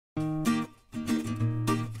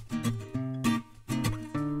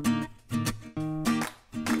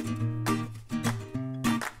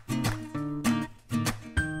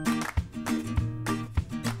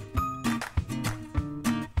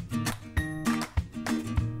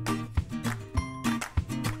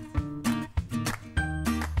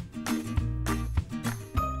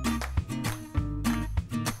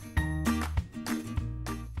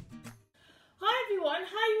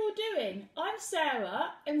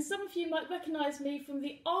Sarah, and some of you might recognise me from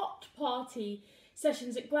the art party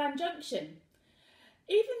sessions at Grand Junction.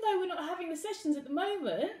 Even though we're not having the sessions at the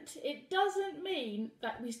moment, it doesn't mean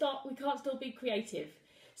that we can't still be creative.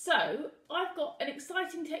 So I've got an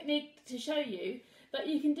exciting technique to show you that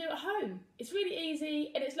you can do at home. It's really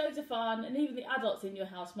easy and it's loads of fun, and even the adults in your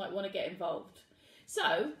house might want to get involved.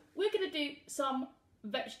 So we're going to do some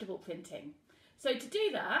vegetable printing. So to do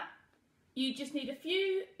that, you just need a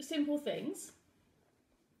few simple things.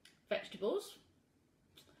 Vegetables,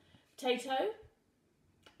 potato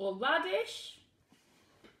or radish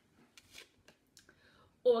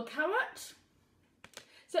or a carrot.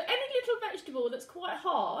 So any little vegetable that's quite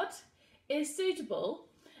hard is suitable.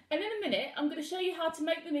 And in a minute, I'm going to show you how to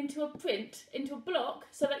make them into a block,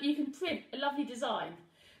 so that you can print a lovely design.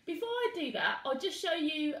 Before I do that, I'll just show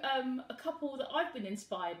you a couple that I've been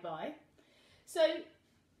inspired by. So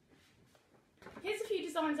here's a few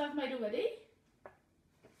designs I've made already.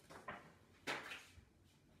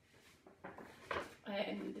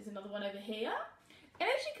 And there's another one over here. And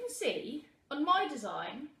as you can see, on my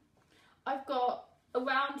design, I've got a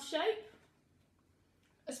round shape,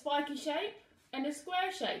 a spiky shape, and a square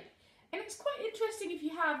shape. And it's quite interesting if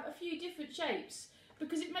you have a few different shapes,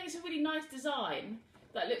 because it makes a really nice design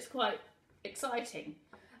that looks quite exciting.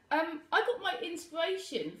 I got my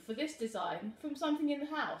inspiration for this design from something in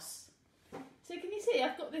the house. So can you see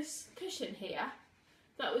I've got this cushion here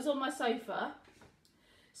that was on my sofa.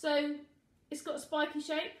 So it's got a spiky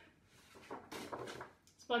shape,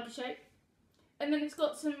 and then it's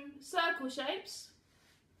got some circle shapes.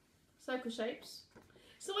 So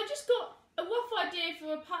I just got a rough idea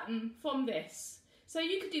for a pattern from this. So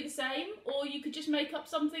you could do the same, or you could just make up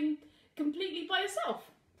something completely by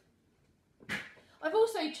yourself. I've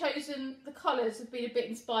also chosen the colours have been a bit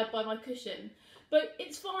inspired by my cushion, but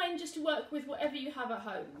it's fine just to work with whatever you have at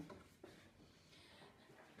home.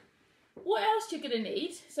 What else you're going to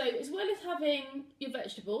need, so as well as having your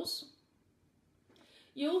vegetables,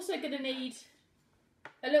 you're also going to need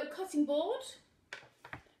a little cutting board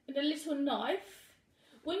and a little knife.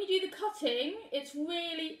 When you do the cutting, it's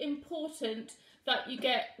really important that you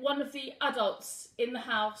get one of the adults in the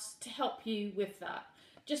house to help you with that,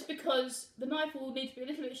 just because the knife will need to be a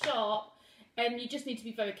little bit sharp and you just need to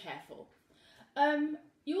be very careful.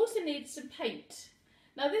 You also need some paint.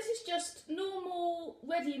 Now this is just normal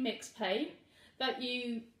ready mix paint that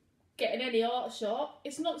you get in any art shop.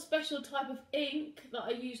 It's not a special type of ink that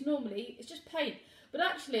I use normally, it's just paint. But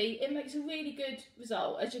actually it makes a really good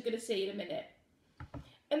result, as you're going to see in a minute.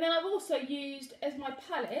 And then I've also used, as my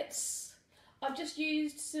palettes, I've just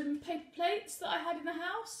used some paper plates that I had in the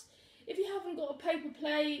house. If you haven't got a paper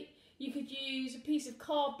plate, you could use a piece of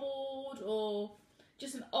cardboard or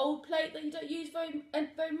just an old plate that you don't use very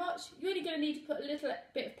much. You're only going to need to put a little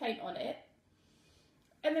bit of paint on it.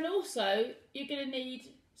 And then also, you're going to need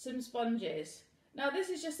some sponges. Now this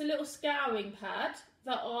is just a little scouring pad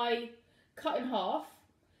that I cut in half,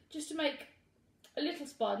 just to make a little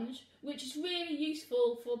sponge, which is really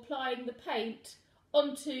useful for applying the paint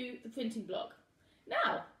onto the printing block.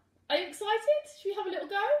 Now, are you excited? Should we have a little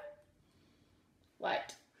go?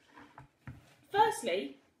 Right.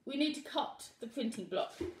 Firstly, we need to cut the printing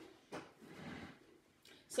block.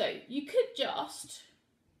 So you could just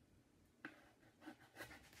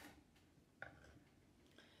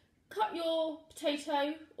cut your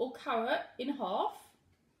potato or carrot in half,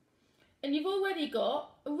 and you've already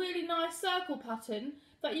got a really nice circle pattern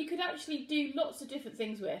that you could actually do lots of different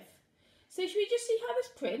things with. So should we just see how this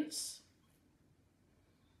prints?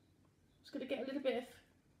 Just going to get a little bit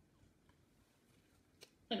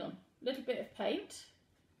of paint.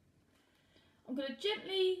 I'm going to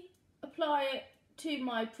gently apply it to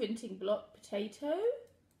my printing block potato,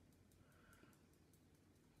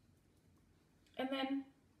 and then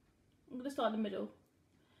I'm going to start in the middle.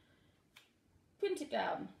 Print it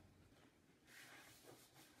down.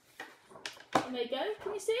 And there you go,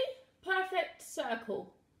 can you see? Perfect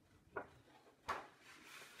circle.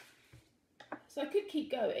 So I could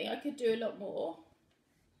keep going, I could do a lot more.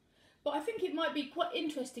 But I think it might be quite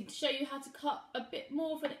interesting to show you how to cut a bit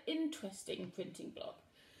more of an interesting printing block.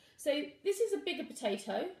 So this is a bigger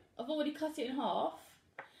potato. I've already cut it in half.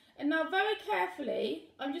 And now very carefully,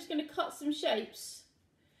 I'm just going to cut some shapes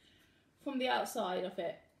from the outside of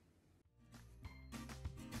it.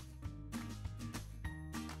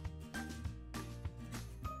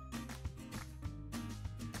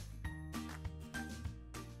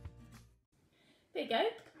 There you go.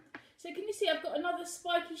 So can you see I've got another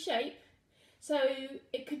spiky shape? So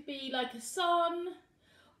it could be like a sun,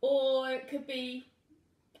 or it could be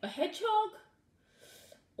a hedgehog,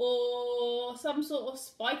 or some sort of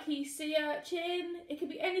spiky sea urchin. It could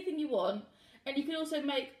be anything you want, and you can also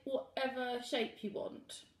make whatever shape you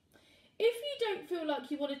want. If you don't feel like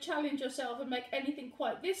you want to challenge yourself and make anything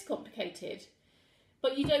quite this complicated,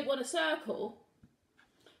 but you don't want a circle,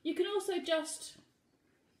 you can also just,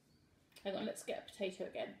 hang on, let's get a potato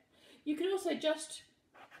again. You can also just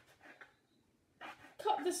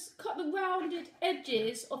cut the rounded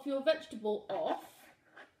edges of your vegetable off,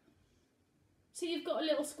 so you've got a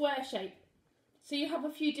little square shape. So you have a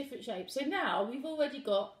few different shapes. So now we've already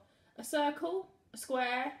got a circle, a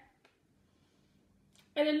square,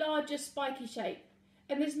 and a larger spiky shape.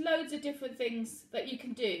 And there's loads of different things that you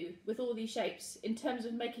can do with all these shapes in terms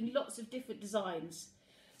of making lots of different designs.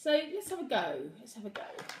 So let's have a go. Let's have a go.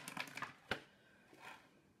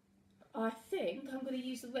 I think I'm going to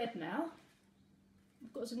use the red now.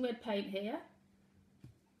 I've got some red paint here.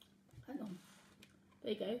 Hang on.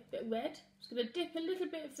 There you go, a bit of red. Just going to dip a little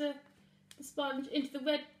bit of the sponge into the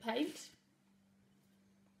red paint.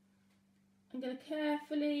 I'm going to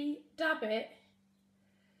carefully dab it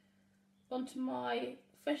onto my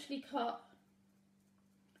freshly cut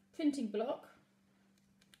printing block.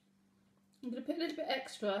 I'm going to put a little bit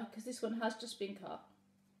extra because this one has just been cut.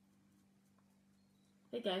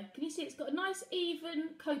 There you go. Can you see it's got a nice even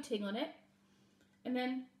coating on it? And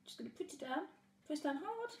then just going to put it down, press down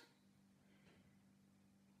hard.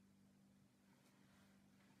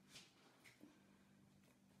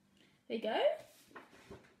 There you go.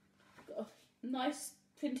 Got a nice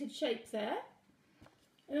printed shape there.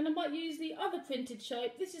 And then I might use the other printed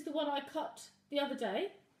shape. This is the one I cut the other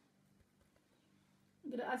day.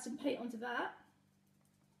 I'm going to add some paint onto that.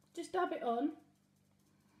 Just dab it on.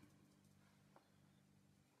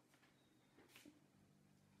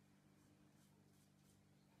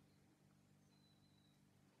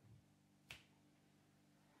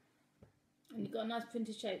 And you've got a nice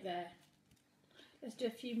printed shape there. Let's do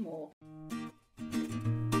a few more.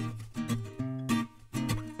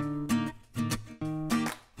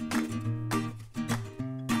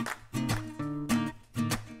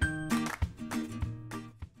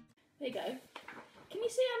 There you go. Can you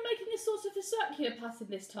see I'm making a sort of a circular pattern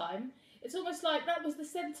this time? It's almost like that was the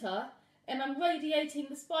centre and I'm radiating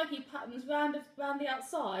the spiky patterns round the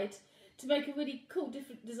outside to make a really cool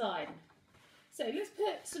different design. So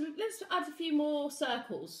let's add a few more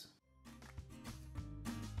circles.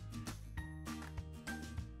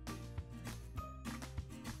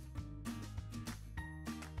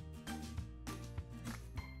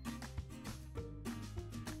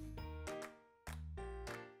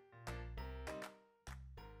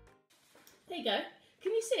 There you go.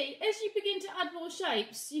 Can you see, as you begin to add more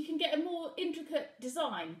shapes, you can get a more intricate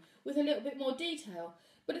design with a little bit more detail.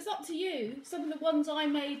 But it's up to you. Some of the ones I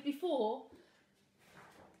made before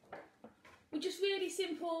were just really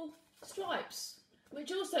simple stripes,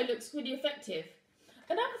 which also looks really effective.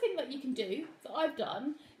 Another thing that you can do, that I've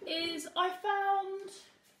done, is I found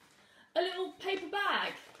a little paper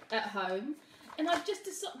bag at home, and I've just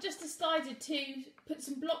decided to put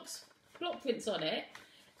some block prints on it,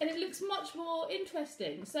 and it looks much more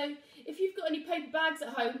interesting. So if you've got any paper bags at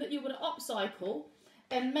home that you want to upcycle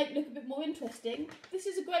and make look a bit more interesting, this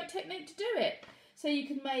is a great technique to do it. So you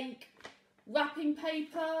can make wrapping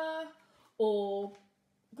paper or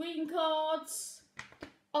green cards,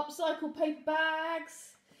 upcycle paper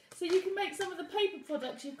bags. So you can make some of the paper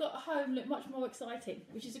products you've got at home look much more exciting,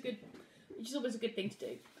 which is always a good thing to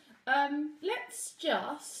do. Let's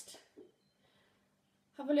just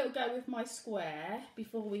have a little go with my square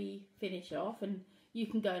before we finish off, and you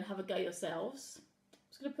can go and have a go yourselves. I'm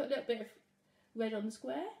just going to put a little bit of red on the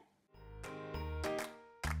square.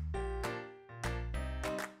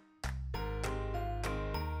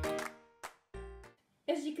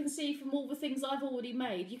 As you can see from all the things I've already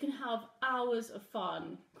made, you can have hours of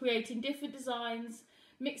fun creating different designs,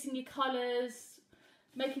 mixing your colours,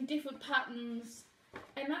 making different patterns,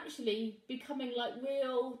 and actually becoming like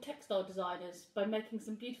real textile designers by making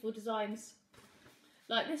some beautiful designs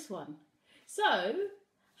like this one. So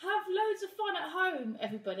have loads of fun at home,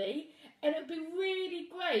 everybody, and it'd be really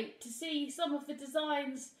great to see some of the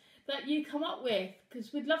designs that you come up with,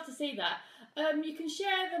 because we'd love to see that. You can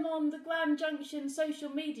share them on the Grand Junction social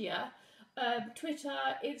media, Twitter,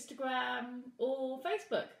 Instagram or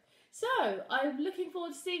Facebook. So I'm looking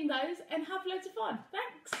forward to seeing those, and have loads of fun.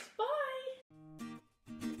 Thanks, bye.